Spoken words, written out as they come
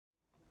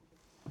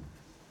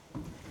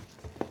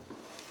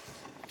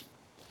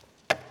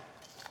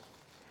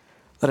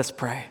Let us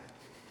pray.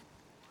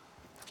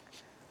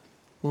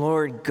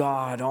 Lord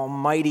God,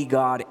 Almighty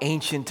God,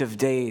 Ancient of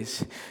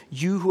Days,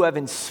 you who have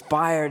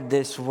inspired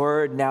this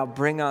word, now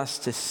bring us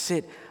to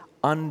sit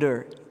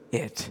under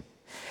it,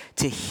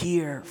 to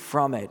hear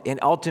from it, and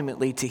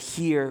ultimately to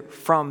hear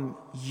from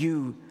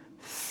you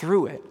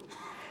through it.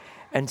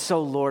 And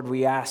so, Lord,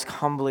 we ask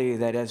humbly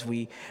that as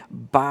we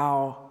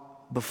bow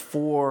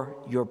before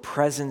your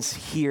presence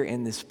here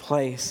in this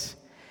place,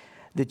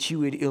 that you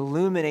would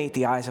illuminate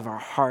the eyes of our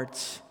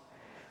hearts,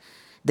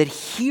 that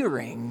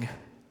hearing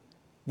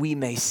we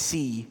may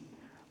see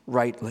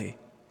rightly.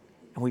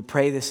 And we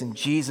pray this in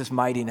Jesus'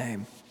 mighty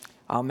name.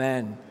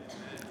 Amen.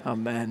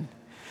 Amen.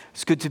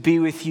 It's good to be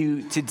with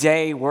you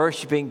today,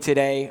 worshiping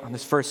today on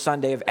this first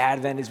Sunday of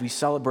Advent as we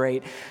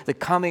celebrate the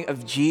coming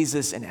of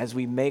Jesus and as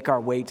we make our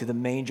way to the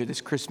manger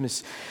this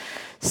Christmas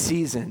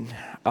season.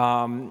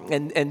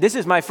 And this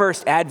is my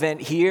first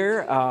Advent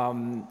here.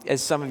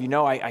 As some of you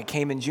know, I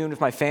came in June with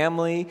my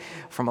family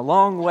from a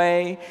long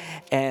way,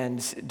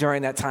 and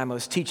during that time I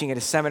was teaching at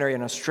a seminary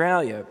in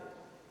Australia.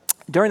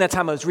 During that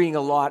time I was reading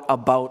a lot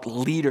about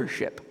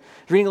leadership,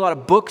 reading a lot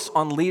of books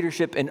on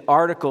leadership and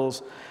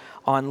articles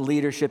on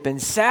leadership. And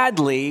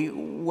sadly,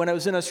 when I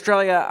was in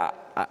Australia,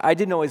 I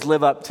didn't always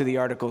live up to the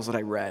articles that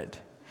I read.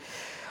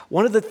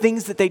 One of the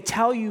things that they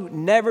tell you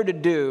never to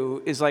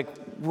do is like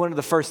one of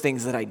the first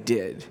things that I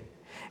did.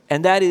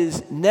 And that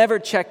is never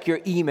check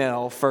your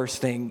email first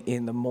thing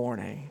in the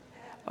morning.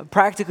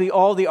 Practically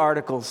all the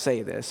articles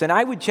say this. And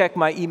I would check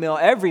my email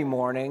every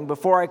morning.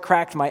 Before I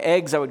cracked my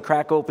eggs, I would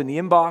crack open the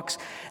inbox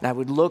and I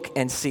would look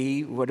and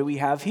see, what do we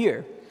have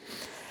here?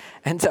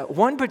 And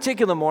one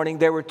particular morning,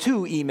 there were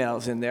 2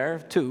 emails in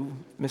there, 2,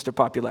 Mr.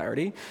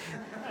 Popularity.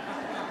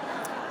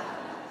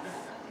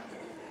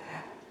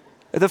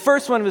 The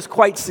first one was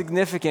quite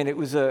significant. It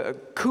was a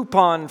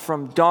coupon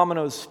from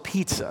Domino's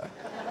Pizza.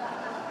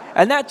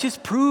 And that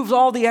just proves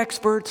all the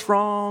experts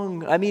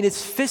wrong. I mean,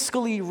 it's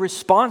fiscally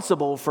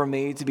responsible for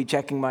me to be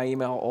checking my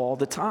email all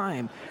the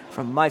time.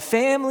 For my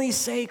family's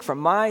sake, for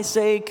my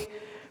sake,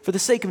 for the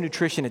sake of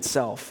nutrition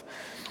itself.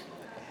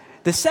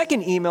 The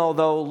second email,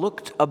 though,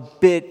 looked a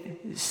bit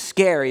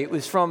scary. It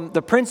was from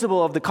the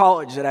principal of the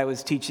college that I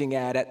was teaching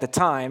at the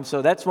time,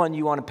 so that's one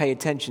you want to pay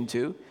attention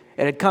to.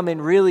 It had come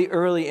in really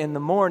early in the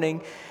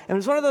morning, and it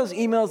was one of those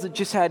emails that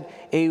just had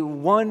a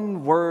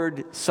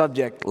one-word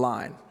subject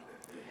line.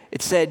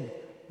 It said,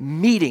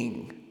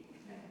 meeting, ...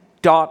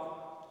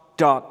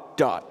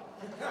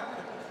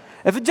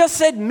 If it just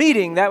said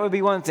meeting, that would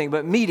be one thing,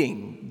 but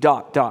meeting, ...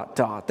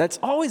 That's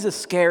always a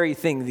scary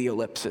thing, the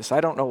ellipsis.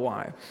 I don't know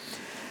why.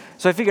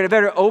 So I figured I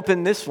better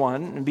open this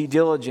one and be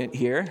diligent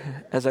here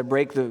as I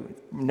break the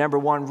number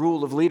 1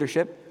 rule of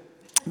leadership.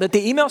 But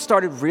the email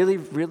started really,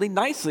 really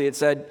nicely. It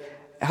said,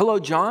 hello,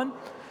 John.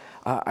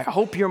 I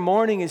hope your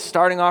morning is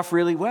starting off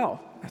really well.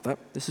 I thought,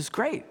 this is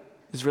great.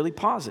 This is really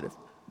positive.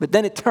 But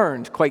then it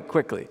turned quite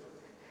quickly.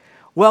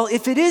 Well,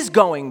 if it is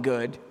going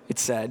good, it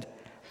said,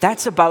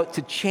 that's about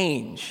to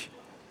change.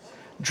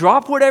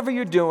 Drop whatever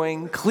you're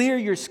doing, clear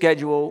your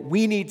schedule.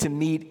 We need to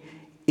meet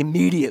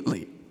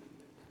immediately.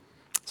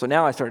 So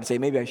now I started to say,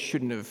 maybe I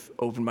shouldn't have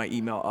opened my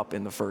email up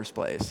in the first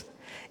place.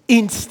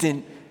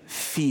 Instant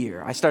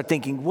fear. I start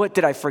thinking, what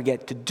did I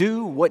forget to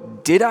do?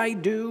 What did I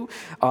do?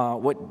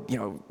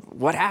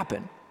 What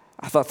happened?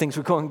 I thought things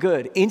were going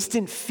good.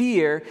 Instant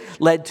fear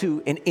led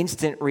to an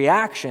instant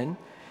reaction.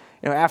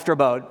 After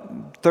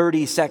about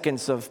 30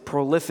 seconds of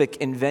prolific,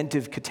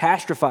 inventive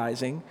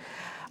catastrophizing,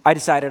 I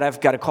decided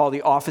I've got to call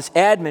the office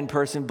admin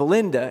person,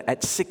 Belinda,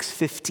 at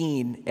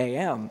 6:15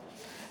 a.m.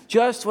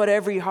 Just what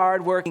every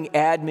hardworking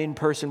admin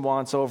person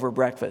wants over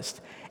breakfast.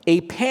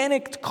 A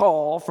panicked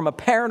call from a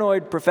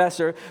paranoid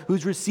professor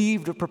who's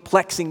received a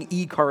perplexing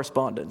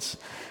e-correspondence.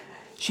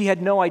 She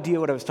had no idea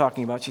what I was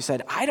talking about. She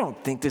said, I don't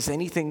think there's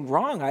anything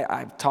wrong.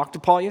 I talked to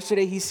Paul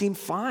yesterday. He seemed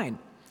fine.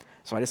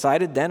 So I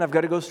decided then I've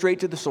got to go straight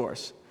to the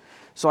source.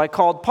 So I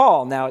called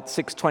Paul now at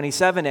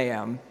 6:27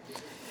 a.m.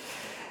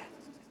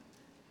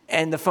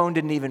 And the phone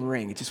didn't even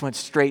ring. It just went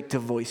straight to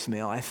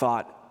voicemail. I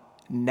thought,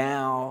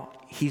 now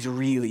he's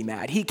really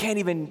mad. He can't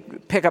even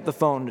pick up the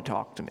phone to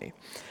talk to me.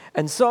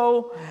 And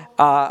so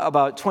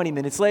about 20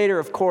 minutes later,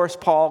 of course,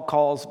 Paul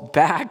calls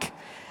back.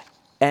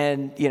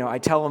 And, I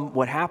tell him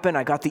what happened.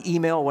 I got the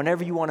email.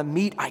 Whenever you want to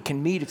meet, I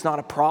can meet. It's not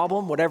a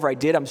problem. Whatever I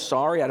did, I'm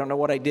sorry. I don't know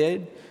what I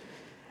did.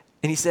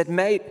 And he said,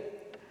 mate,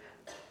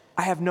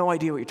 I have no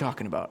idea what you're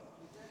talking about.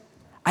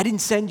 I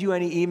didn't send you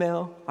any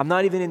email. I'm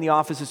not even in the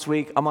office this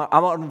week. I'm out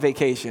on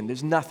vacation.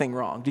 There's nothing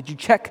wrong. Did you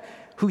check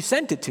who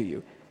sent it to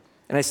you?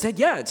 And I said,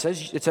 yeah, it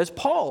says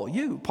Paul,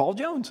 Paul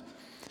Jones.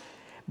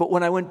 But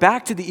when I went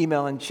back to the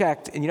email and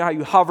checked, and you know how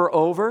you hover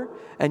over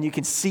and you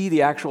can see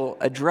the actual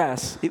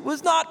address, it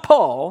was not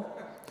Paul.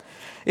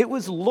 It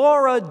was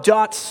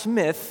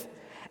Laura.Smith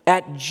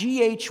at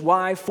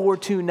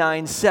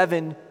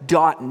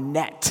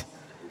ghy4297.net.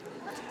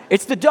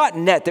 It's the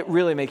 .net that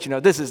really makes you know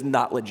this is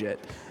not legit.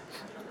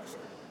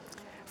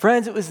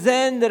 Friends, it was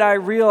then that I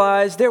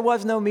realized there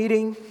was no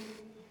meeting.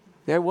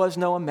 There was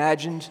no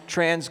imagined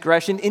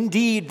transgression.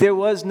 Indeed, there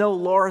was no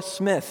Laura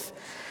Smith.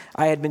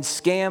 I had been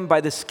scammed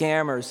by the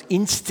scammers.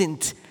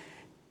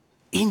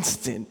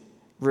 Instant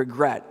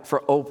regret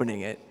for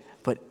opening it,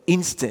 but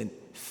instant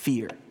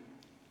fear.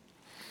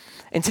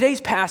 In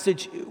today's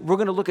passage, we're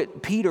going to look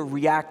at Peter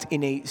react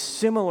in a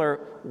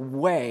similar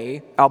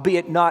way,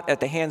 albeit not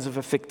at the hands of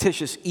a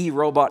fictitious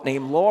e-robot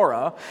named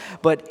Laura,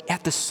 but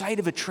at the sight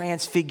of a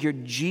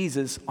transfigured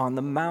Jesus on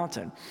the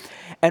mountain.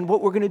 And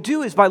what we're going to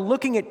do is by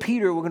looking at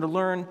Peter, we're going to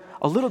learn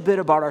a little bit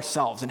about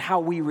ourselves and how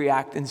we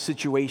react in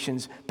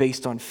situations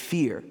based on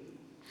fear.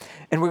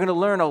 And we're going to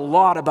learn a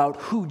lot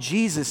about who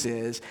Jesus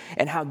is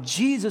and how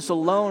Jesus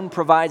alone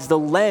provides the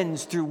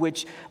lens through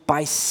which,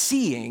 by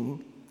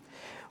seeing,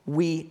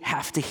 we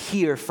have to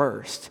hear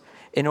first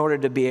in order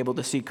to be able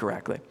to see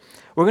correctly.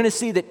 We're going to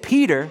see that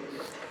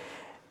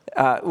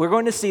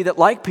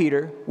like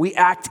Peter, we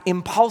act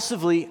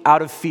impulsively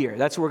out of fear.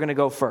 That's where we're going to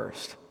go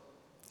first.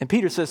 And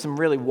Peter says some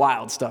really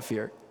wild stuff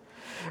here.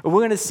 We're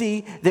going to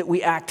see that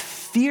we act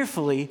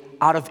fearfully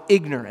out of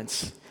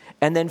ignorance.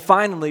 And then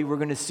finally, we're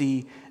going to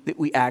see that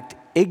we act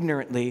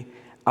ignorantly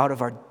out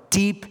of our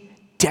deep,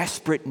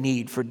 desperate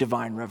need for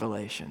divine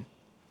revelation.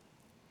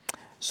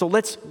 So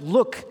let's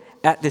look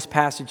at this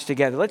passage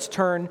together. Let's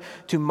turn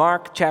to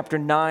Mark chapter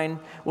 9.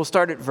 We'll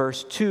start at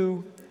verse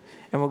 2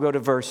 and we'll go to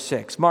verse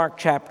 6. Mark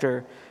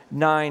chapter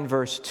 9,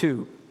 verse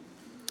 2.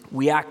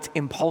 We act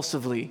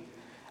impulsively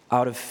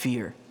out of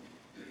fear.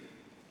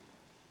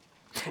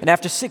 And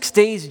after 6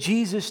 days,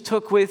 Jesus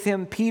took with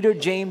him Peter,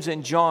 James,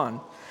 and John,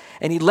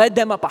 and he led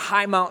them up a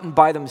high mountain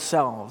by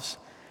themselves,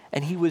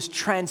 and he was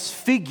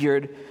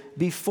transfigured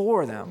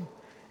before them.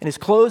 And his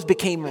clothes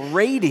became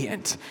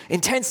radiant,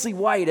 intensely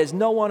white, as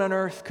no one on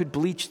earth could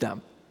bleach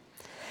them.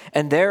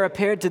 And there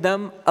appeared to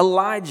them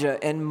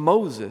Elijah and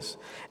Moses,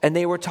 and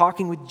they were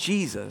talking with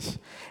Jesus.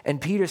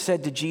 And Peter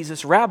said to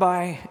Jesus,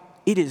 "Rabbi,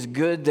 it is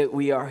good that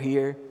we are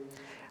here.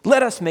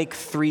 Let us make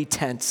 3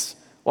 tents,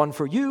 one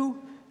for you,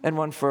 and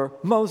one for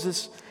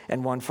Moses,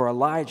 and one for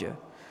Elijah."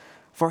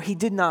 For he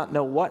did not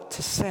know what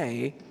to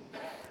say,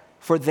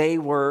 for they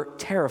were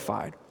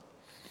terrified.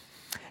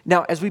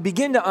 Now, as we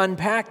begin to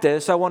unpack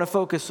this, I want to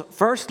focus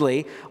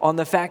firstly on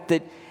the fact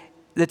that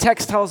the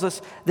text tells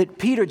us that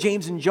Peter,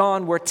 James, and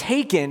John were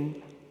taken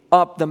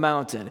up the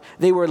mountain.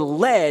 They were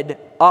led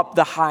up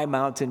the high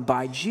mountain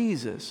by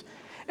Jesus.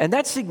 And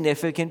that's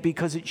significant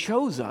because it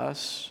shows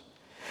us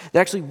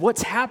that actually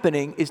what's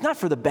happening is not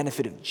for the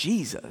benefit of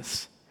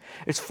Jesus.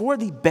 It's for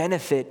the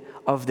benefit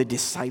of the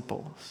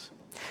disciples.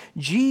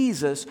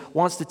 Jesus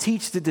wants to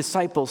teach the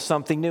disciples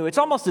something new. It's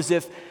almost as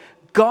if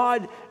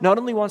God not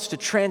only wants to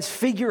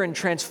transfigure and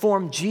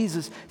transform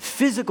Jesus'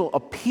 physical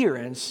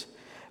appearance,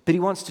 but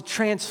he wants to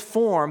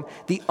transform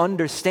the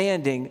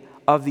understanding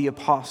of the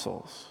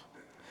apostles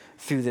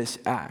through this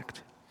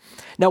act.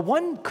 Now,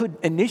 one could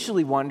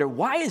initially wonder,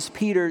 why is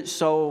Peter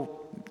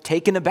so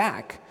taken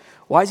aback?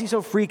 Why is he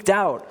so freaked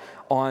out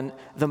on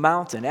the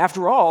mountain?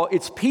 After all,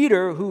 it's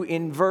Peter who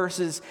in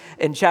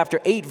chapter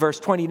 8, verse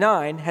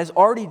 29, has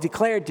already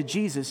declared to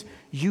Jesus,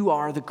 "You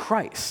are the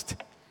Christ."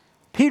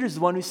 Peter's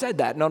the one who said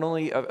that, not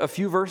only a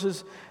few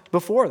verses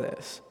before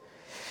this.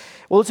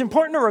 Well, it's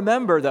important to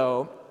remember,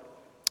 though,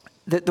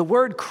 that the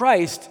word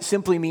Christ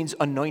simply means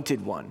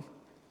anointed one.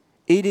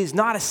 It is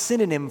not a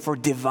synonym for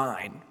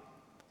divine.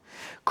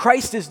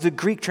 Christ is the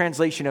Greek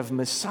translation of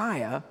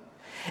Messiah,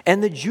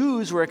 and the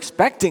Jews were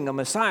expecting a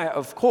Messiah,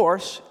 of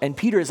course, and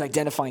Peter is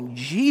identifying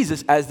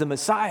Jesus as the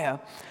Messiah.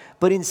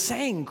 But in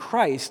saying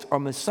Christ or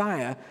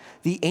Messiah,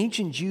 the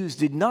ancient Jews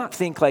did not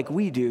think like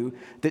we do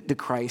that the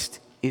Christ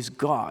is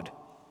God.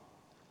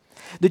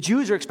 The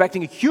Jews are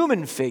expecting a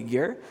human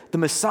figure, the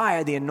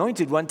Messiah, the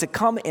anointed one, to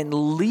come and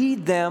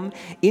lead them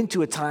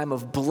into a time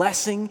of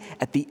blessing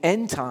at the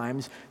end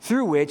times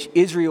through which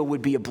Israel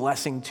would be a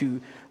blessing to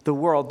the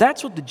world.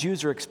 That's what the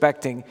Jews are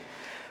expecting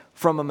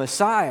from a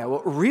Messiah.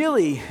 What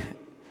really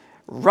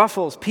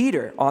ruffles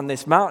Peter on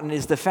this mountain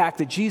is the fact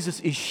that Jesus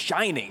is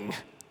shining.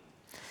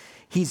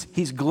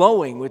 He's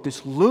glowing with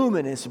this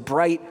luminous,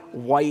 bright,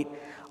 white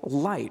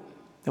light.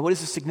 And what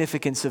is the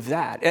significance of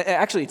that?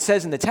 Actually, it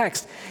says in the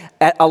text,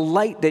 a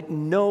light that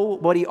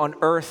nobody on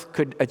earth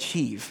could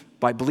achieve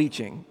by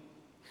bleaching.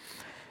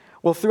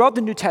 Well, throughout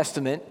the New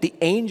Testament, the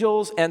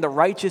angels and the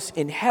righteous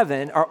in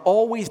heaven are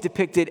always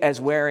depicted as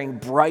wearing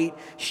bright,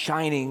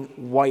 shining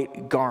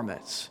white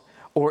garments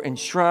or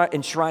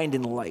enshrined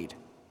in light.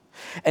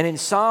 And in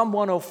Psalm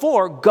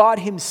 104, God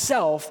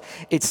himself,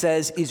 it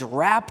says, is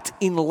wrapped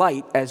in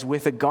light as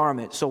with a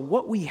garment. So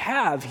what we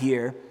have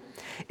here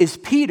is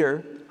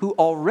Peter, who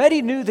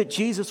already knew that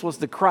Jesus was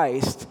the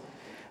Christ,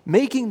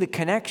 making the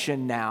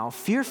connection now,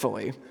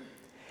 fearfully,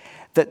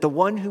 that the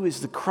one who is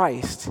the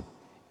Christ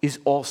is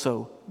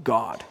also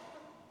God.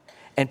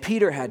 And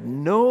Peter had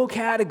no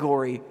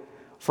category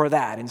for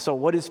that. And so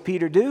what does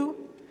Peter do?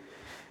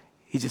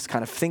 He just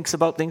kind of thinks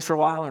about things for a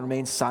while and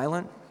remains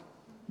silent.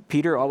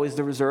 Peter, always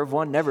the reserved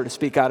one, never to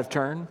speak out of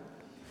turn.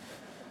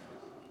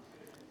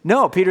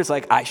 No, Peter's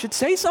like, I should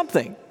say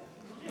something.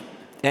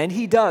 And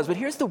he does. But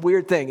here's the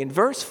weird thing. In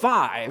verse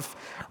 5,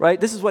 right,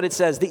 this is what it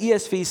says. The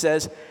ESV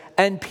says,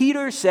 "And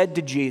Peter said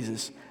to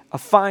Jesus, a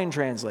fine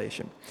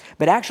translation.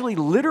 But actually,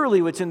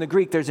 literally what's in the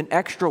Greek, there's an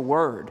extra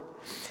word.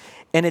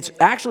 And it's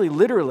actually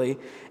literally,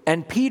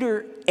 and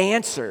Peter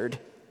answered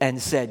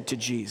and said to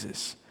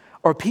Jesus.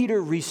 Or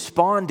Peter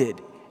responded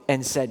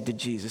and said to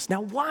Jesus.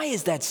 Now, why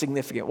is that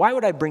significant? Why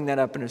would I bring that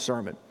up in a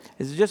sermon?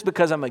 Is it just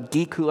because I'm a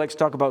geek who likes to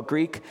talk about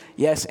Greek?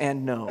 Yes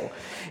and no.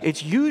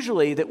 It's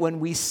usually that when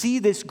we see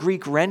this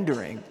Greek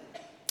rendering,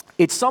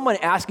 it's someone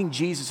asking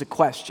Jesus a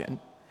question,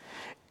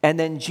 and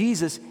then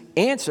Jesus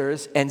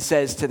answers and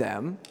says to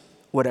them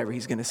whatever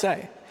he's going to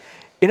say.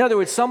 In other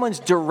words, someone's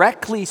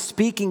directly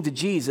speaking to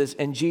Jesus,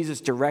 and Jesus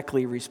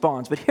directly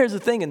responds. But here's the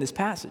thing in this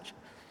passage.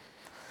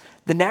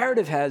 The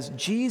narrative has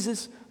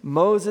Jesus,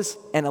 Moses,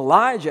 and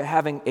Elijah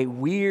having a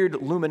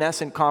weird,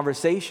 luminescent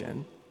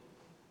conversation,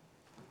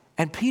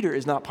 and Peter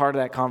is not part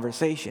of that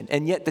conversation.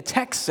 And yet the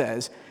text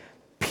says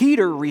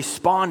Peter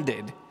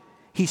responded.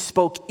 He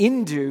spoke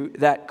into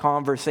that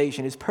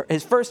conversation.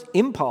 His first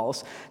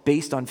impulse,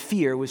 based on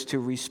fear, was to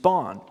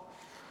respond.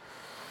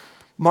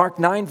 Mark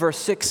 9, verse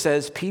 6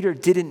 says Peter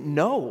didn't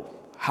know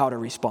how to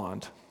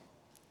respond.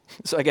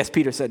 So I guess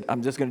Peter said,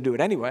 I'm just going to do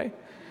it anyway.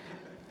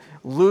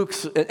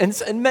 Luke's,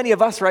 and many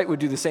of us, right, would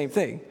do the same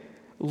thing.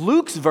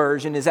 Luke's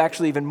version is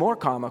actually even more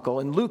comical.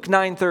 In Luke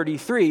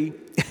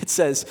 9:33, it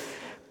says,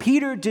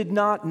 Peter did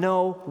not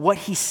know what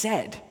he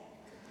said.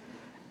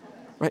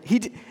 Right?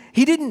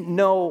 He didn't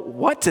know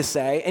what to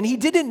say, and he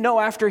didn't know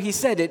after he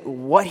said it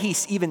what he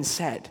even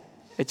said.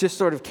 It just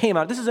sort of came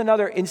out. This is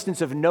another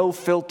instance of no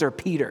filter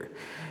Peter,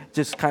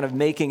 just kind of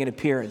making an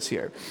appearance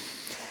here.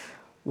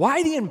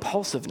 Why the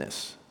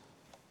impulsiveness?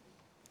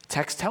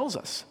 Text tells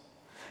us.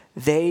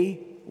 They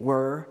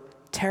were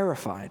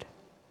terrified.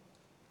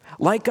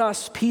 Like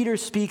us, Peter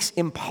speaks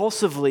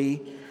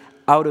impulsively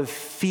out of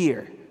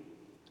fear.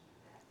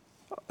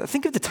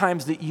 Think of the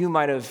times that you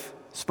might have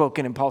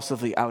spoken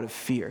impulsively out of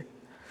fear.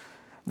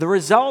 The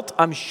result,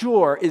 I'm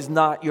sure, is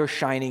not your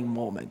shining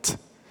moment.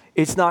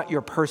 It's not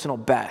your personal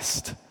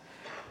best.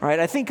 Right?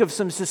 I think of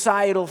some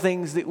societal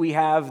things that we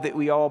have that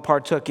we all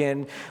partook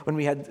in when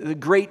we had the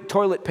great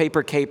toilet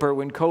paper caper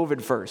when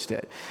COVID first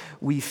hit.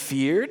 We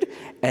feared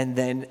and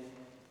then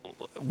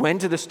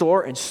went to the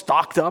store and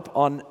stocked up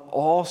on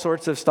all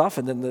sorts of stuff,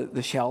 and then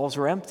the shelves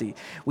were empty.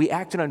 We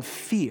acted on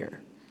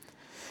fear.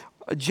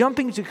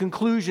 Jumping to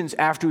conclusions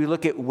after we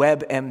look at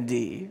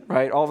WebMD,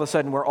 right? All of a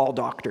sudden, we're all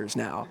doctors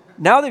now.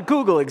 Now that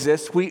Google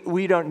exists,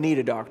 we don't need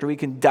a doctor. We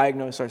can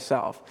diagnose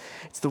ourselves.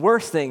 It's the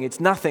worst thing. It's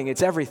nothing.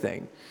 It's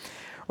everything,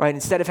 right?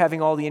 Instead of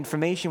having all the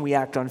information, we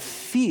act on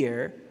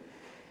fear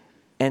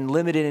and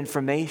limited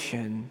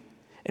information,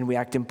 and we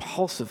act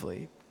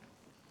impulsively.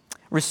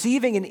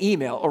 Receiving an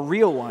email, a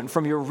real one,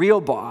 from your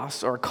real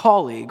boss or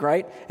colleague,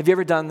 right? Have you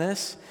ever done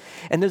this?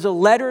 And there's a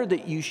letter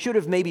that you should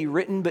have maybe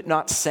written but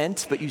not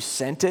sent, but you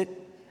sent it.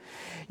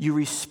 You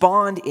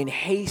respond in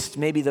haste.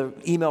 Maybe the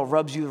email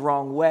rubs you the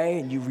wrong way,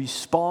 and you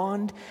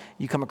respond.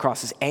 You come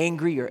across as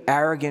angry or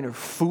arrogant or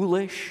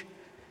foolish.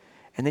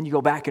 And then you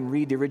go back and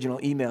read the original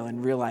email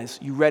and realize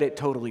you read it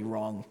totally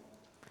wrong.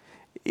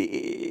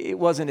 It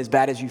wasn't as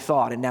bad as you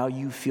thought, and now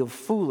you feel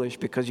foolish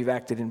because you've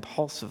acted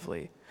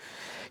impulsively.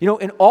 You know,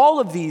 in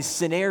all of these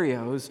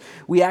scenarios,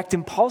 we act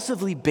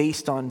impulsively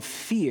based on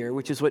fear,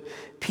 which is what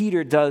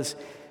Peter does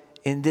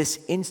in this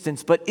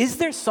instance. But is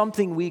there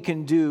something we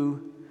can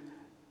do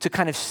to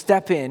kind of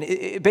step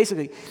in?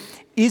 Basically,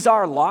 is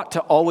our lot to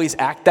always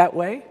act that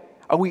way?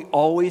 Are we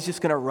always just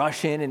going to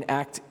rush in and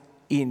act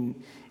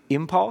in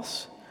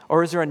impulse?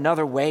 Or is there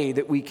another way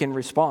that we can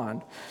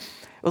respond?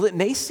 Well, it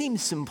may seem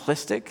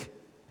simplistic,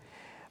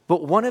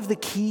 but one of the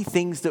key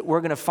things that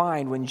we're going to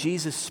find when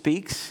Jesus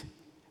speaks,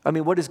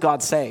 what does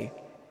God say?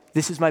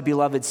 This is my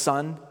beloved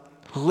Son.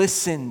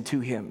 Listen to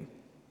him.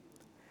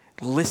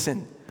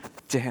 Listen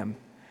to him.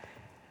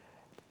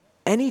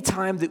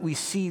 Anytime that we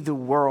see the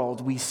world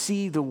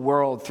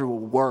through a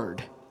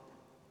word.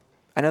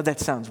 I know that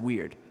sounds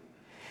weird.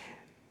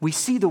 We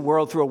see the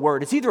world through a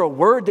word. It's either a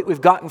word that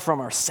we've gotten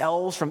from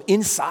ourselves, from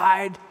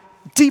inside,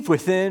 deep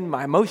within.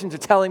 My emotions are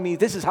telling me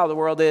this is how the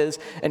world is,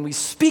 and we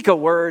speak a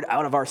word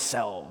out of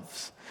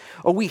ourselves.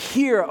 Or we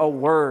hear a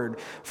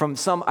word from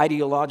some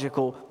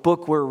ideological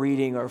book we're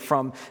reading or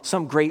from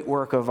some great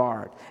work of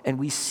art, and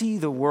we see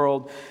the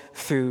world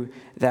through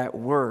that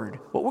word.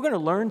 What we're going to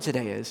learn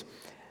today is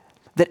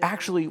that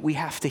actually we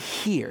have to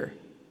hear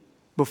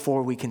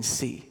before we can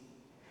see.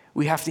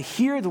 We have to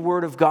hear the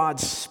word of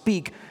God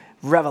speak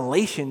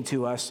revelation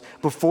to us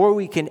before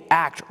we can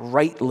act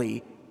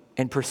rightly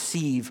and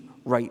perceive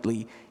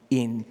rightly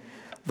in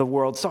the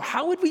world. So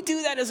how would we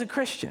do that as a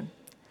Christian?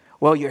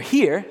 Well, you're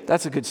here.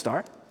 That's a good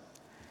start.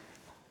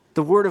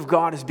 The word of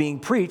God is being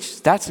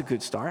preached. That's a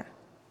good start.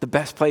 The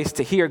best place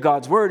to hear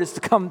God's word is to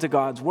come to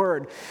God's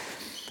word.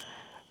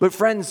 But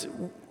friends,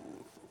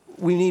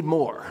 we need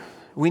more.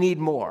 We need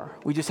more.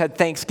 We just had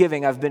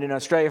Thanksgiving. I've been in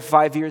Australia for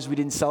 5 years. We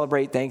didn't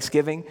celebrate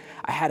Thanksgiving.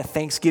 I had a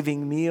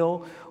Thanksgiving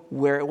meal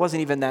where it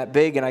wasn't even that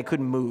big and I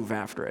couldn't move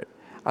after it.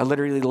 I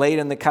literally laid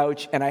on the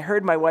couch and I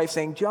heard my wife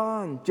saying,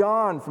 John,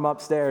 from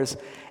upstairs.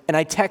 And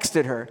I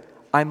texted her,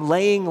 I'm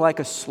laying like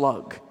a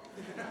slug.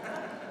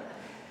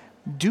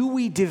 do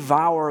we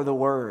devour the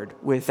word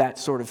with that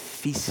sort of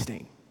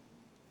feasting?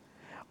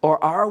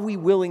 Or are we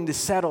willing to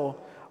settle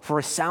for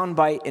a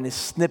soundbite and a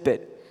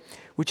snippet,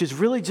 which is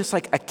really just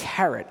like a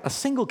carrot, a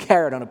single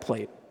carrot on a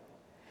plate,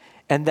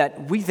 and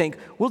that we think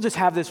we'll just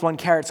have this one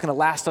carrot, it's going to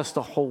last us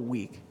the whole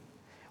week?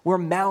 We're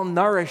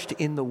malnourished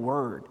in the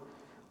word,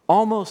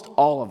 almost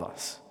all of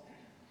us.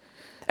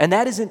 And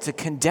that isn't to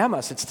condemn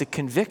us, it's to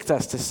convict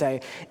us, to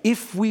say,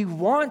 if we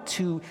want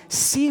to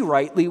see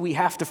rightly, we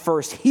have to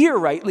first hear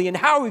rightly. And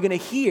how are we going to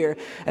hear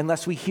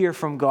unless we hear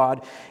from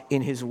God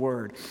in his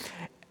word?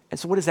 And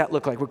so what does that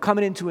look like? We're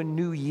coming into a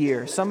new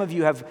year. Some of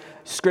you have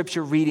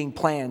scripture reading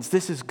plans.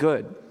 This is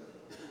good.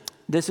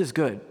 This is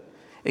good.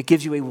 It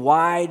gives you a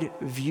wide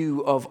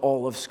view of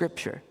all of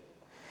Scripture.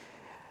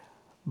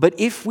 But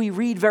if we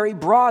read very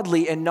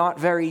broadly and not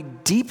very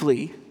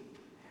deeply,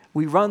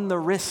 we run the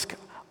risk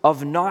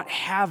of not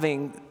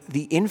having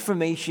the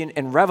information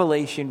and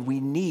revelation we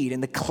need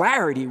and the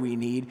clarity we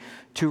need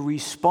to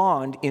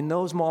respond in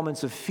those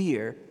moments of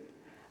fear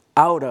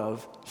out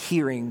of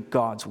hearing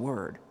God's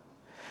word.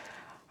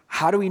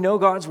 How do we know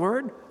God's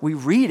word? We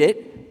read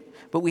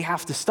it, but we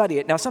have to study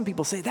it. Now, some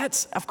people say,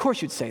 of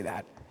course you'd say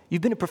that.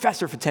 You've been a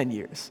professor for 10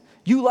 years.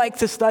 You like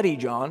to study,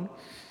 John.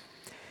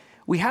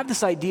 We have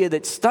this idea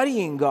that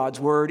studying God's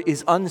word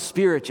is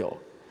unspiritual,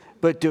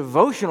 but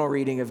devotional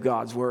reading of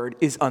God's word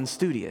is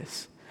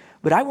unstudious.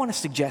 But I want to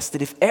suggest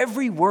that if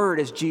every word,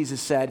 as Jesus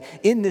said,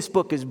 in this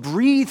book is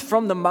breathed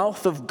from the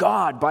mouth of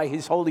God by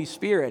his Holy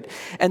Spirit,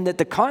 and that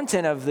the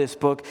content of this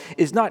book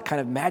is not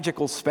kind of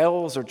magical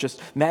spells or just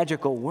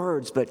magical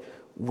words, but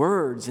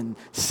words and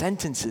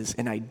sentences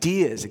and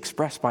ideas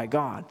expressed by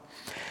God,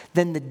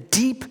 then the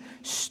deep,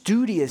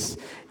 studious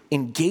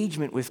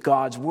engagement with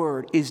God's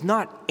word is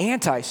not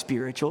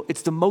anti-spiritual,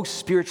 it's the most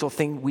spiritual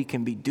thing we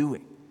can be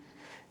doing.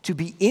 To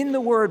be in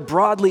the word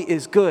broadly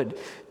is good.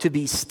 To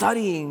be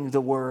studying the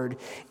word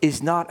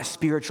is not a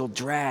spiritual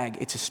drag,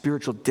 it's a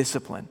spiritual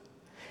discipline.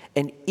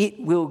 And it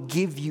will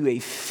give you a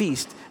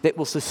feast that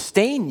will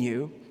sustain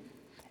you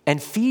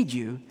and feed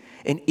you,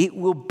 and it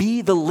will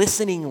be the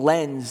listening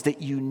lens that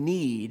you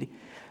need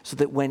so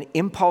that when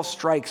impulse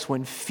strikes,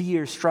 when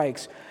fear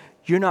strikes,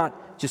 you're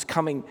not just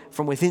coming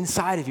from within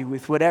inside of you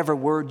with whatever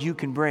word you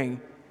can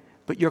bring,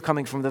 but you're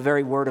coming from the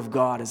very word of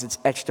God as it's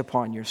etched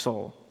upon your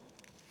soul.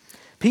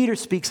 Peter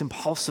speaks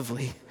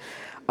impulsively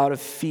out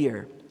of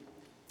fear.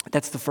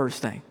 That's the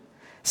first thing.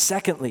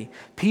 Secondly,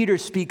 Peter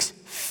speaks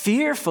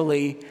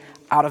fearfully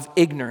out of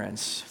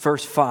ignorance.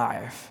 Verse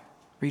 5.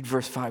 Read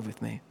verse 5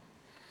 with me.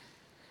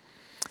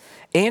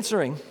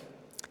 Answering,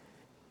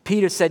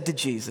 Peter said to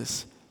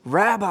Jesus,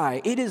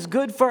 "Rabbi, it is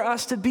good for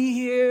us to be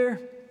here.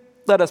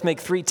 Let us make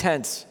 3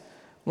 tents,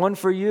 one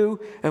for you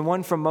and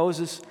one for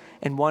Moses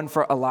and one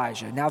for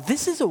Elijah." Now,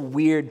 this is a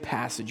weird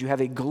passage. You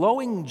have a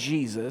glowing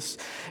Jesus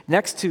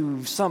next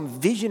to some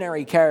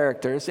visionary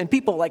characters, and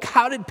people like,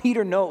 how did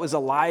Peter know it was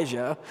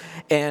Elijah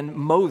and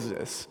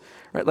Moses?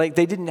 Right? Like,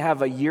 they didn't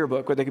have a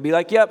yearbook where they could be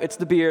like, yep, it's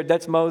the beard,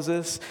 that's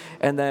Moses,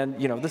 and then,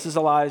 this is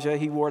Elijah,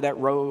 he wore that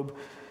robe.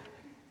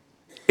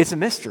 It's a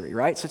mystery,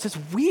 right? So it's this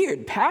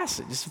weird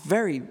passage, this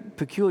very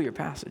peculiar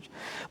passage.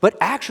 But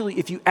actually,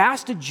 if you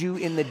asked a Jew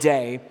in the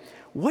day,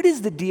 what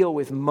is the deal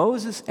with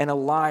Moses and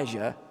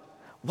Elijah?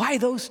 Why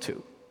those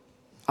two?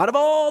 Out of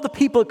all the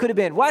people it could have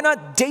been, why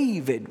not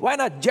David? Why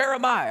not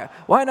Jeremiah?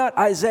 Why not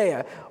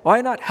Isaiah?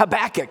 Why not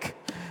Habakkuk?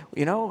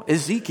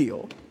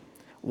 Ezekiel?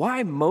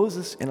 Why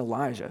Moses and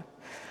Elijah?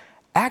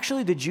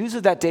 Actually, the Jews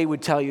of that day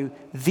would tell you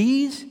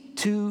these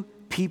 2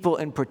 people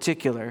in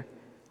particular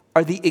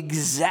are the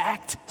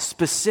exact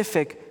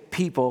specific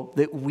people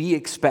that we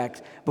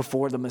expect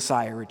before the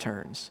Messiah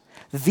returns.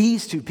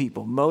 These 2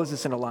 people,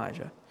 Moses and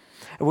Elijah.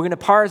 And we're going to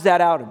parse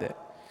that out a bit.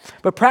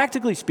 But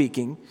practically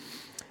speaking,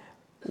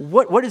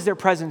 what does their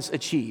presence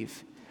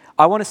achieve?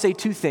 I want to say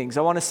 2 things.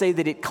 I want to say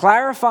that it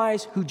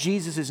clarifies who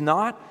Jesus is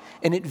not,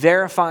 and it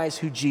verifies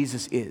who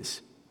Jesus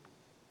is.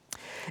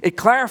 It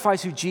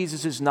clarifies who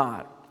Jesus is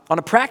not. On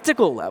a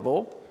practical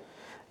level,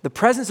 the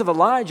presence of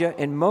Elijah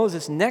and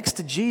Moses next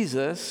to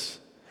Jesus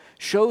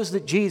shows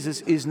that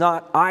Jesus is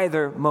not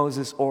either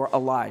Moses or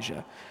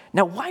Elijah.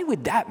 Now, why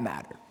would that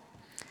matter?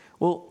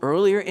 Well,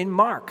 earlier in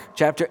Mark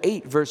chapter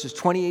 8, verses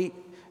 28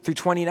 through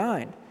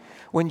 29,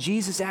 when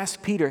Jesus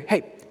asked Peter,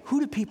 hey, who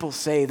do people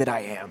say that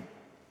I am?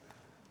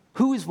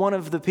 Who is one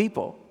of the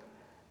people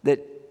that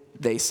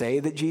they say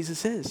that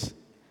Jesus is?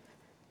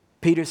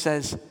 Peter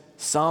says,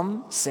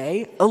 some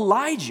say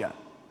Elijah.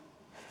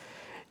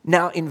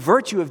 Now, in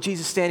virtue of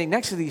Jesus standing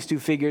next to these 2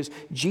 figures,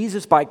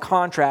 Jesus, by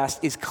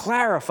contrast, is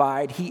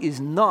clarified. He is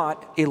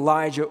not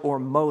Elijah or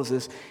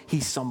Moses.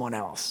 He's someone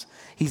else.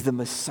 He's the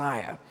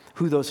Messiah,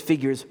 who those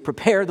figures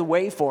prepare the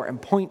way for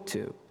and point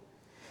to.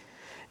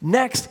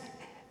 Next,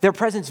 their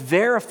presence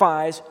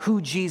verifies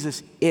who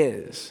Jesus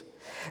is.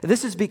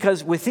 This is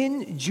because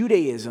within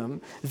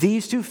Judaism,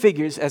 these 2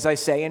 figures, as I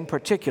say in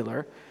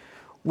particular,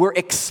 were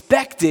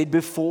expected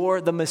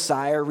before the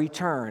Messiah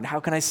returned. How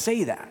can I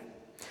say that?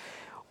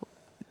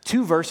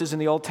 2 verses in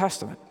the Old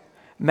Testament.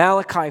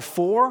 Malachi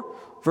 4,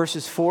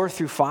 verses 4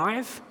 through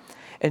 5,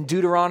 and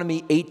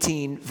Deuteronomy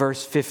 18,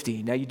 verse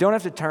 50. Now, you don't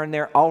have to turn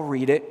there. I'll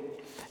read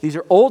it. These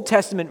are Old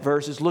Testament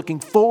verses looking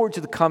forward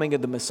to the coming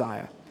of the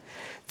Messiah.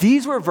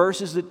 These were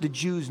verses that the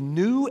Jews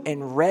knew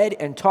and read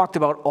and talked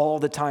about all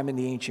the time in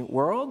the ancient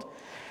world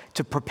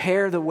to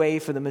prepare the way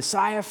for the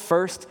Messiah.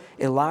 First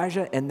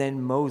Elijah and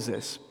then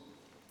Moses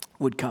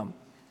would come.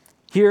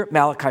 Here,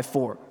 Malachi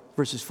 4,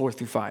 verses 4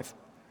 through 5.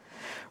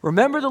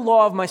 Remember the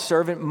law of my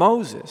servant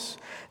Moses,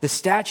 the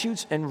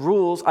statutes and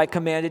rules I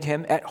commanded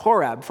him at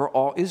Horeb for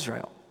all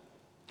Israel.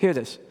 Hear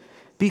this.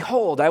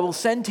 Behold, I will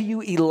send to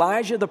you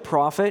Elijah the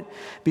prophet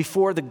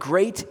before the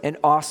great and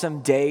awesome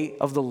day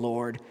of the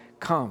Lord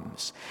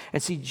comes.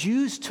 And see,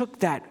 Jews took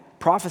that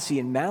prophecy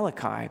in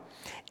Malachi,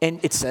 and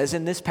it says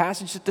in this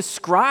passage that the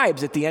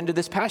scribes, at the end of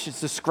this passage,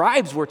 the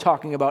scribes were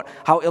talking about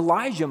how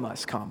Elijah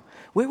must come.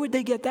 Where would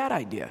they get that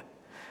idea?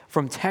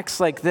 From texts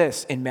like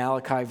this in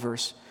Malachi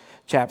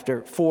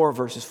chapter 4,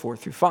 verses 4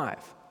 through 5.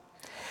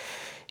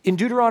 In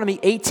Deuteronomy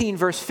 18,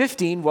 verse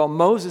 15, while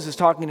Moses is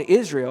talking to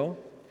Israel,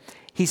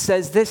 he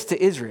says this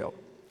to Israel,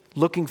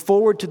 looking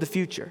forward to the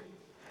future.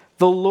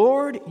 The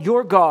Lord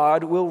your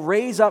God will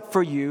raise up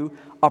for you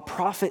a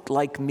prophet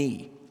like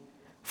me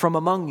from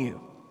among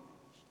you,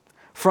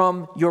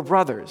 from your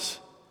brothers.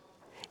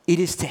 It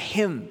is to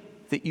him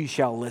that you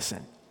shall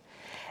listen.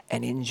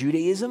 And in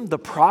Judaism, the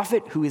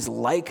prophet who is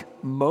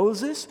like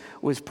Moses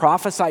was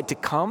prophesied to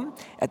come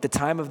at the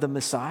time of the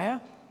Messiah.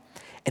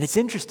 And it's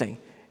interesting.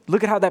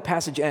 Look at how that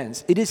passage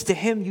ends. It is to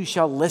him you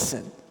shall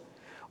listen.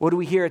 What do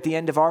we hear at the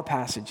end of our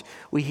passage?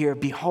 We hear,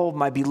 behold,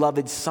 my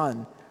beloved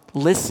son,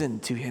 listen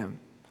to him.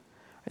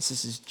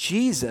 This is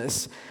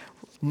Jesus,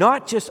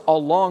 not just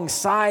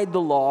alongside the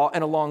law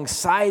and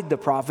alongside the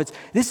prophets.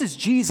 This is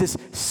Jesus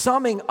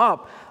summing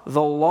up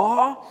the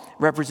law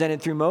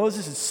represented through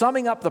Moses and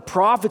summing up the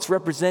prophets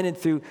represented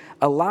through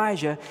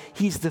Elijah.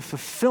 He's the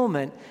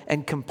fulfillment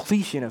and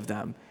completion of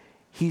them.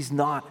 He's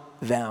not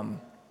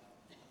them.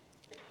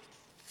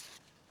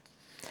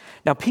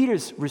 Now,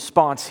 Peter's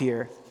response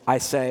here, I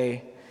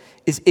say,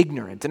 is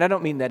ignorant. And I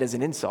don't mean that as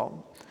an insult.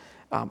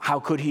 How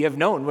could he have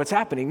known what's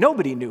happening?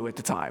 Nobody knew at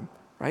the time,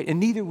 right? And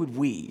neither would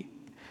we.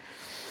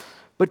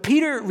 But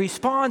Peter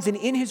responds, and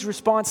in his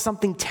response,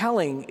 something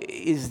telling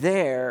is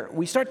there.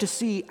 We start to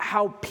see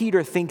how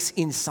Peter thinks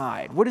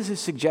inside. What is his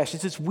suggestion?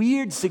 It's this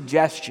weird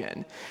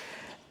suggestion.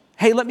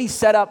 Hey, let me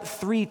set up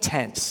 3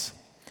 tents.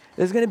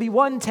 There's going to be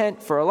 1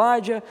 tent for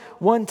Elijah,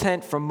 1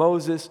 tent for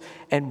Moses,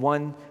 and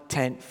 1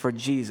 tent for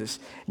Jesus.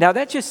 Now,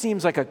 that just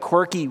seems like a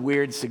quirky,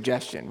 weird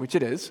suggestion, which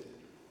it is.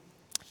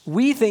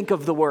 We think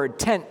of the word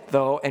tent,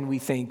 though, and we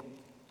think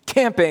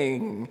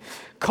camping,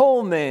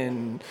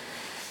 Coleman,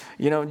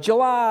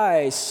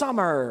 July,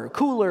 summer,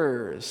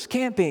 coolers,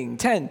 camping,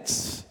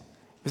 tents.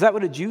 Is that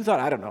what a Jew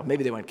thought? I don't know.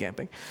 Maybe they went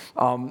camping.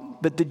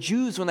 But the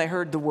Jews, when they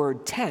heard the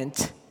word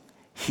tent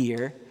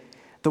here,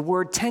 the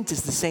word tent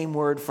is the same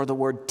word for the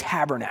word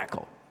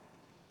tabernacle.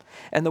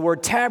 And the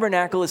word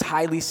tabernacle is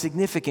highly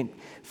significant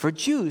for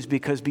Jews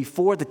because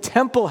before the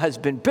temple has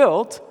been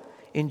built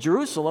in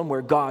Jerusalem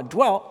where God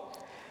dwelt,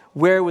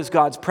 where was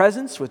God's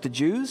presence with the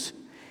Jews?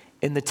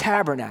 In the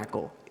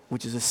tabernacle,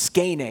 which is a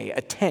skene,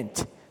 a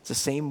tent. It's the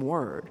same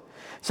word.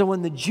 So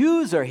when the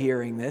Jews are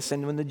hearing this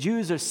and when the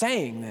Jews are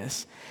saying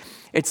this,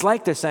 it's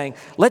like they're saying,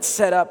 let's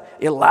set up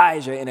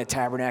Elijah in a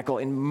tabernacle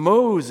and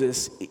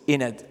Moses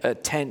in a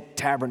tent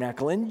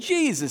tabernacle and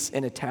Jesus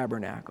in a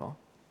tabernacle.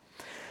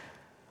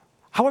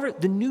 However,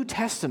 the New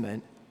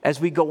Testament,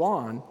 as we go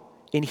on,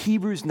 in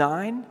Hebrews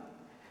 9,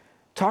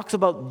 talks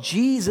about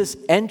Jesus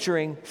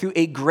entering through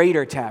a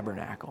greater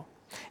tabernacle.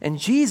 And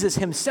Jesus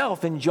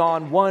himself in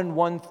John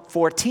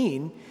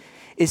 1:14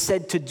 is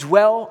said to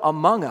dwell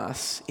among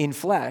us in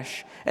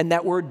flesh. And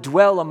that word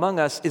dwell among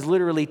us is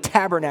literally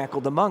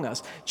tabernacled among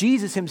us.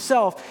 Jesus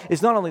himself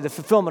is not only the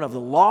fulfillment of the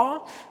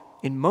law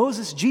in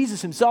Moses,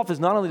 Jesus himself is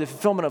not only the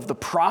fulfillment of the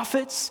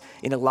prophets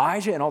in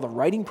Elijah and all the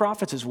writing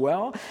prophets as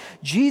well.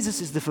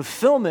 Jesus is the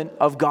fulfillment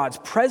of God's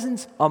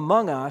presence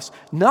among us,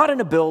 not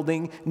in a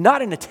building,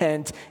 not in a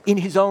tent, in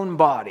his own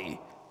body.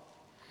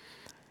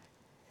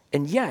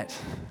 And yet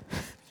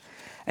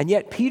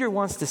Peter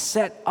wants to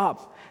set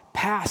up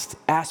past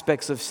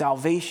aspects of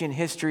salvation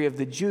history of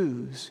the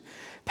Jews,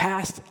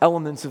 past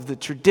elements of the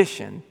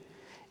tradition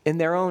in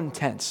their own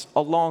tents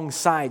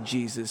alongside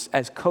Jesus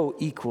as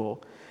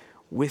co-equal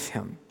with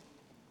him.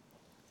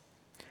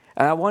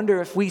 And I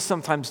wonder if we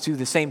sometimes do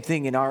the same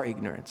thing in our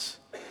ignorance.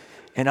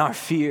 In our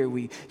fear,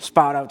 we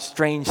spout out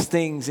strange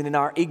things, and in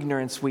our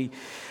ignorance, we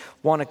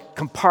want to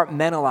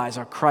compartmentalize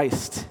our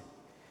Christ.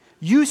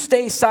 You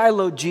stay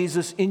siloed,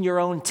 Jesus, in your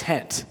own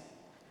tent.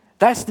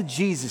 That's the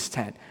Jesus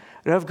tent.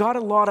 And I've got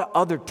a lot of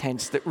other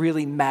tents that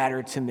really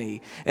matter to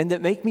me and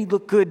that make me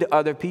look good to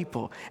other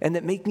people and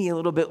that make me a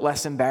little bit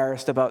less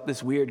embarrassed about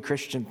this weird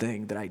Christian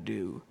thing that I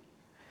do.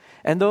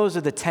 And those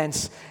are the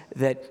tents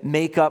that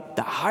make up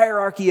the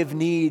hierarchy of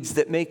needs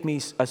that make me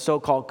a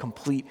so-called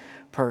complete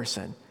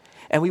person.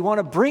 And we want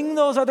to bring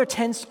those other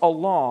tents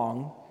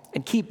along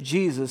and keep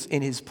Jesus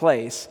in his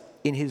place,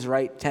 in his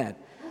right tent,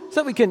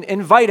 so that we can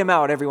invite him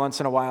out every once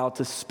in a while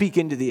to speak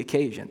into the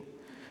occasion.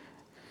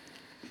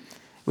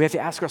 We have to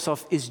ask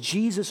ourselves, is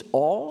Jesus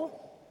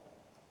all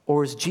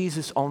or is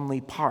Jesus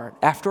only part?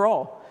 After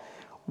all,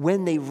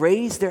 when they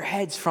raise their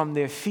heads from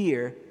their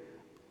fear,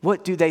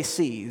 what do they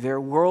see? Their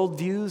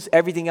worldviews,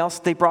 everything else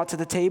they brought to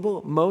the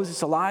table?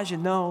 Moses, Elijah?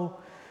 No.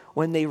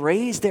 When they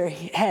raise their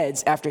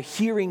heads after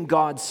hearing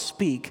God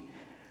speak,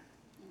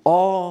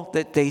 all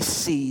that they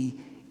see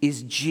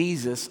is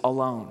Jesus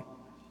alone.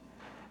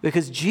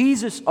 Because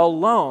Jesus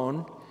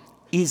alone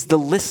is the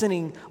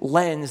listening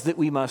lens that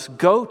we must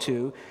go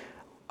to,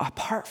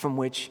 apart from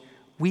which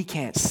we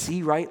can't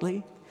see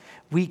rightly,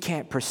 we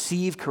can't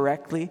perceive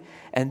correctly,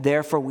 and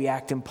therefore we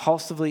act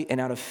impulsively and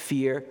out of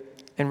fear,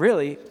 and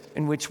really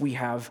in which we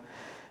have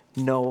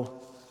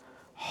no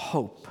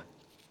hope.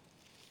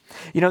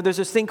 You know, there's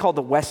this thing called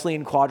the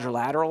Wesleyan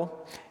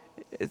quadrilateral.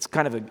 It's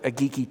kind of a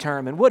geeky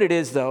term. And what it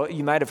is, though,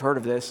 you might have heard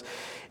of this,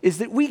 is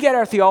that we get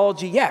our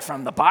theology,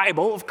 from the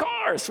Bible, of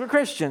course. We're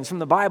Christians, from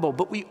the Bible.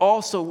 But we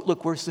also,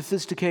 we're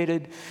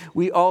sophisticated.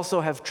 We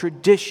also have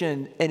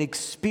tradition and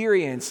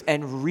experience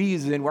and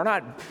reason. We're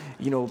not,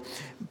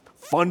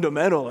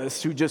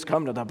 fundamentalists who just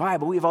come to the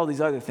Bible. We have all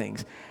these other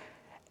things.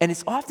 And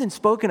it's often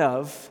spoken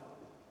of,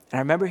 and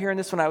I remember hearing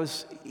this when I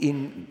was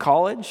in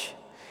college,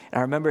 and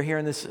I remember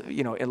hearing this,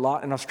 a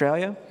lot in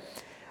Australia.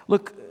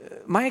 Look,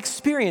 my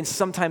experience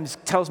sometimes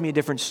tells me a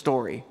different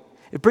story.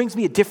 It brings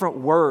me a different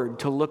word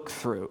to look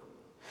through.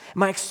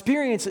 My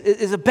experience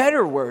is a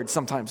better word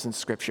sometimes in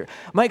Scripture.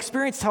 My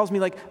experience tells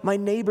me, my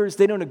neighbors,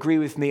 they don't agree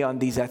with me on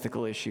these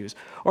ethical issues.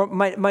 Or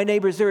my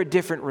neighbors, they're a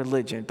different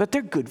religion, but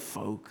they're good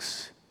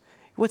folks.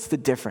 What's the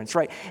difference,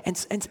 right?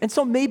 And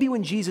so maybe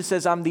when Jesus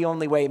says, I'm the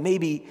only way,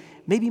 maybe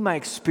my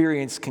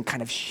experience can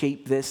kind of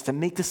shape this to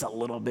make this a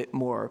little bit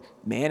more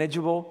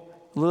manageable,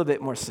 a little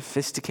bit more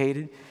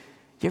sophisticated.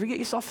 You ever get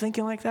yourself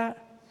thinking like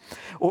that?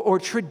 Or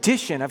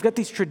tradition. I've got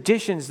these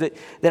traditions that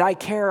I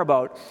care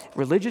about,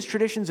 religious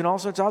traditions and all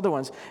sorts of other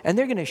ones, and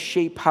they're going to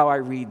shape how I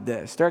read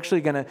this. They're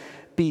actually going to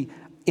be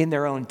in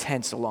their own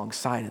tents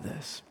alongside of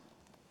this.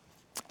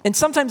 And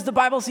sometimes the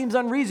Bible seems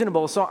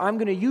unreasonable, so I'm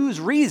going to use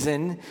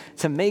reason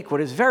to make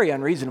what is very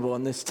unreasonable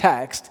in this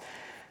text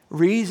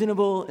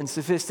reasonable and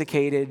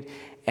sophisticated,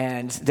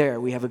 and there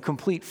we have a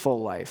complete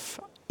full life,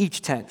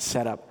 each tent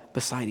set up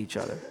beside each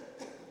other.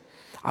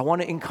 I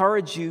want to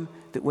encourage you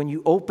that when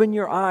you open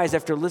your eyes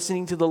after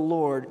listening to the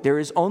Lord, there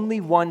is only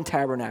one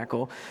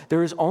tabernacle.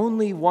 There is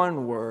only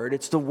one word.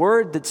 It's the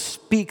word that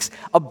speaks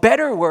a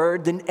better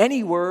word than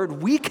any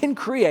word we can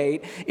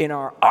create in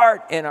our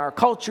art and our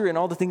culture and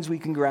all the things we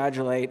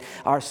congratulate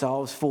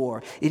ourselves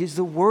for. It is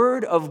the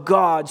word of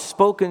God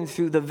spoken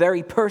through the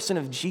very person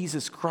of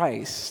Jesus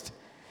Christ.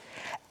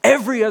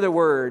 Every other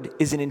word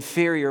is an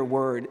inferior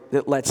word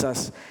that lets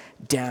us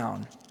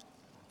down.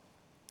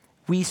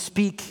 We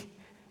speak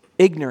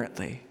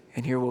ignorantly,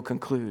 and here we'll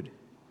conclude.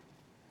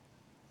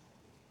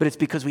 But it's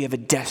because we have a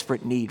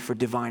desperate need for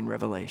divine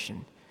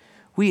revelation.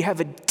 We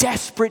have a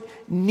desperate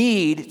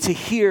need to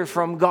hear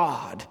from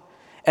God.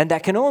 And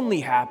that can only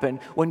happen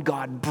when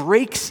God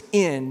breaks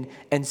in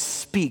and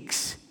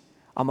speaks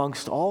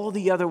amongst all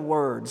the other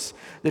words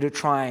that are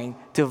trying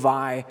to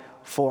vie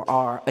for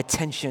our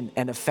attention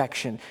and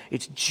affection.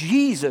 It's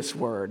Jesus'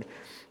 word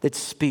that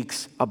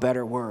speaks a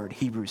better word,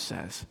 Hebrews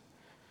says.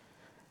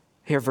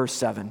 Here, verse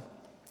 7.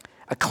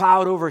 A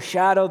cloud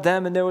overshadowed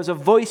them, and there was a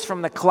voice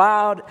from the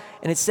cloud,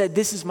 and it said,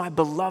 "This is my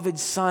beloved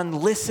Son,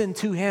 listen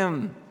to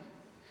him."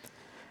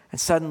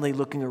 And suddenly,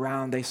 looking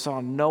around, they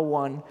saw no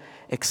one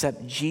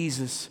except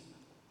Jesus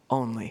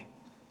only.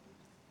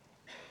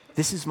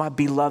 This is my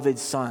beloved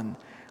Son,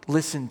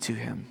 listen to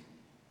him.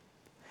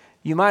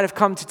 You might have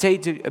come today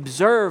to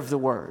observe the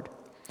word,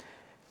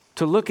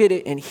 to look at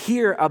it and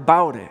hear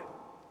about it.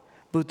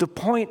 But the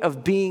point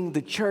of being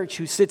the church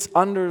who sits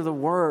under the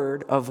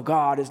word of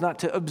God is not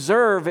to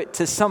observe it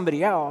to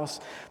somebody else,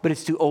 but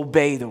it's to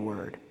obey the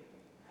word.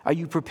 Are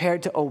you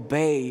prepared to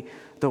obey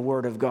the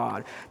word of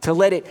God? To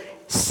let it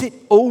sit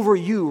over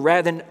you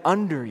rather than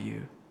under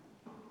you?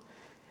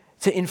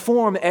 To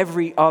inform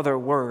every other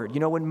word.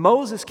 When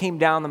Moses came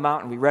down the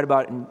mountain, we read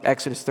about it in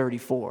Exodus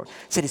 34, it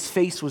said his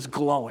face was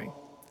glowing.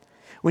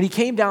 When he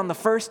came down the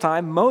first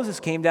time,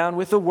 Moses came down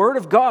with the word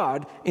of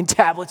God in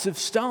tablets of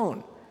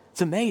stone.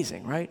 It's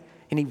amazing, right?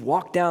 And he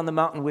walked down the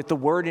mountain with the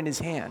word in his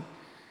hand.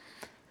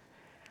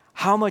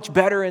 How much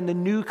better in the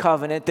new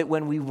covenant that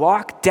when we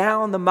walk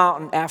down the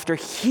mountain after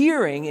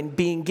hearing and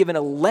being given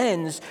a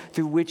lens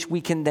through which we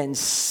can then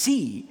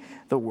see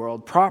the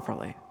world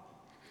properly.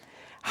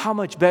 How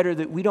much better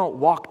that we don't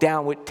walk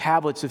down with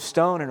tablets of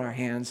stone in our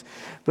hands,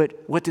 but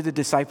what did the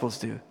disciples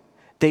do?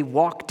 They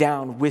walked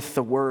down with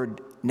the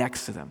word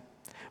next to them.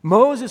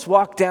 Moses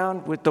walked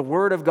down with the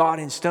word of God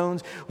in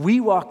stones. We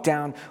walk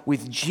down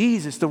with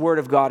Jesus, the word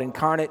of God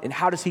incarnate. And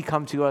how does he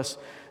come to us?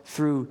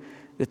 Through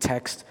the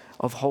text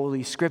of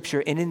Holy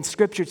Scripture. And in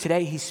Scripture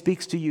today, he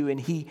speaks to you and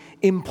he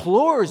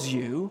implores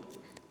you,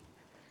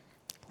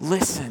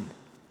 listen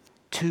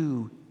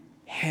to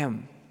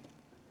him.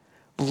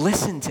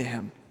 Listen to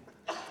him.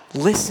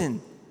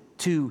 Listen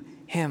to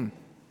him.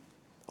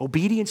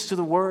 Obedience to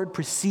the word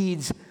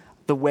precedes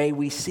the way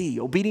we see.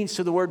 Obedience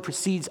to the word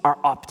precedes our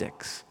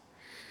optics.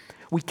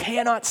 We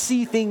cannot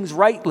see things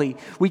rightly.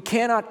 We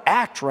cannot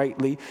act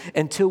rightly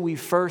until we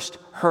first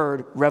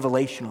heard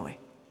revelationally.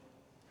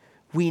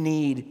 We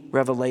need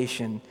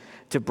revelation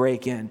to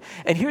break in.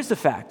 And here's the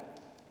fact.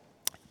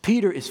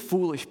 Peter is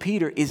foolish.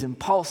 Peter is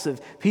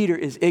impulsive. Peter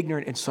is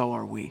ignorant, and so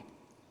are we.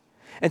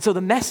 And so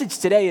the message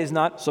today is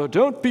not, so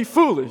don't be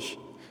foolish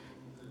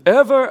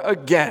ever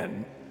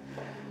again.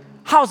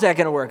 How's that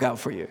going to work out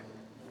for you?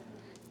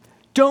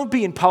 Don't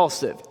be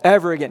impulsive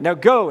ever again. Now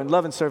go and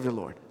love and serve the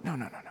Lord.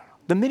 No.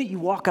 The minute you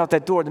walk out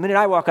that door, the minute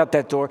I walk out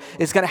that door,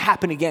 it's going to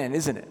happen again,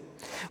 isn't it?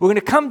 We're going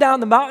to come down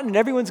the mountain and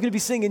everyone's going to be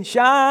singing,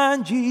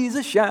 shine,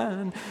 Jesus,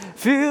 shine,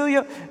 feel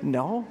your...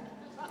 No.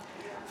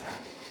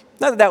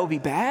 Not that would be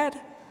bad.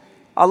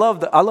 I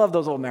love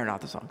those old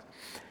Maranatha songs.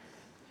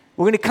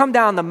 We're going to come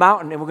down the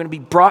mountain and we're going to be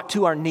brought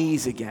to our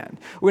knees again.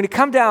 We're going to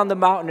come down the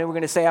mountain and we're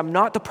going to say, I'm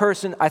not the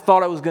person I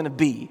thought I was going to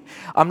be.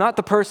 I'm not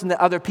the person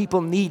that other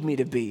people need me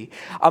to be.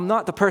 I'm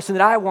not the person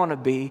that I want to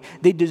be.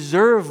 They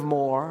deserve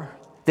more.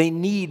 They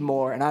need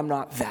more, and I'm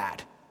not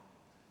that.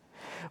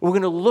 We're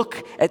going to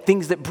look at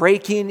things that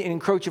break in and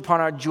encroach upon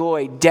our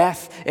joy,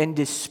 death and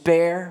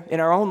despair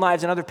in our own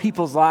lives and other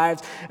people's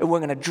lives, and we're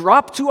going to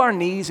drop to our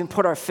knees and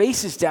put our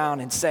faces down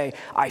and say,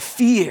 I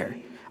fear.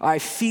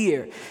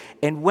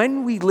 And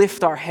when we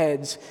lift our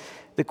heads,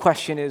 the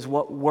question is,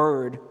 what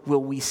word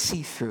will we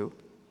see through?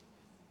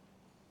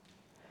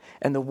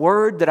 And the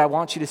word that I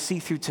want you to see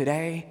through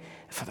today,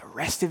 for the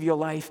rest of your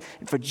life,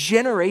 and for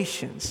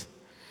generations,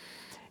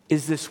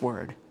 is this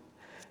word.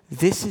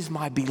 This is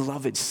my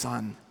beloved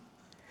Son.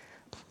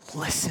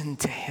 Listen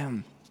to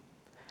him.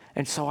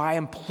 And so I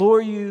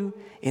implore you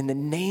in the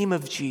name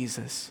of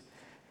Jesus,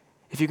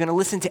 if you're going to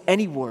listen to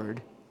any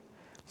word,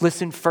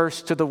 listen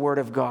first to the word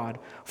of God.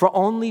 For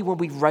only when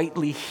we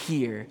rightly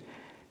hear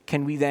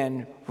can we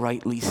then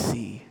rightly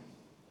see.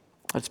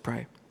 Let's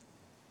pray.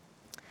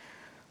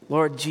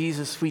 Lord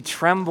Jesus, we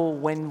tremble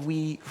when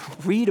we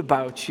read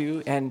about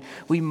you, and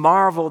we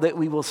marvel that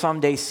we will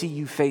someday see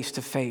you face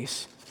to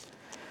face.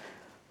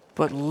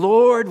 But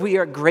Lord, we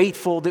are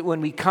grateful that when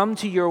we come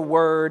to your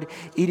word,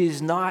 it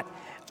is not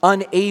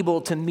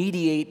unable to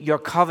mediate your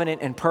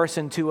covenant and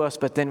person to us,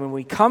 but then when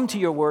we come to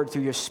your word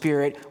through your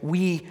Spirit,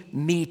 we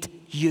meet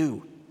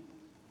you.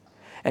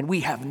 And we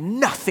have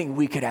nothing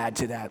we could add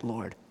to that,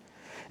 Lord.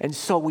 And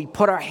so we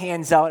put our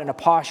hands out in a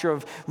posture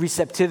of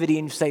receptivity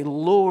and say,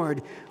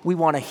 Lord, we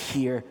want to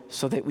hear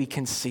so that we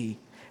can see.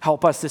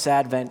 Help us this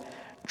Advent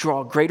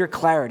draw greater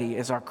clarity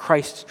as our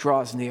Christ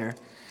draws near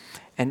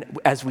and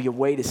as we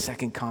await his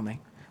second coming.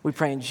 We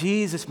pray in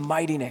Jesus'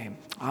 mighty name.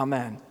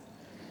 Amen.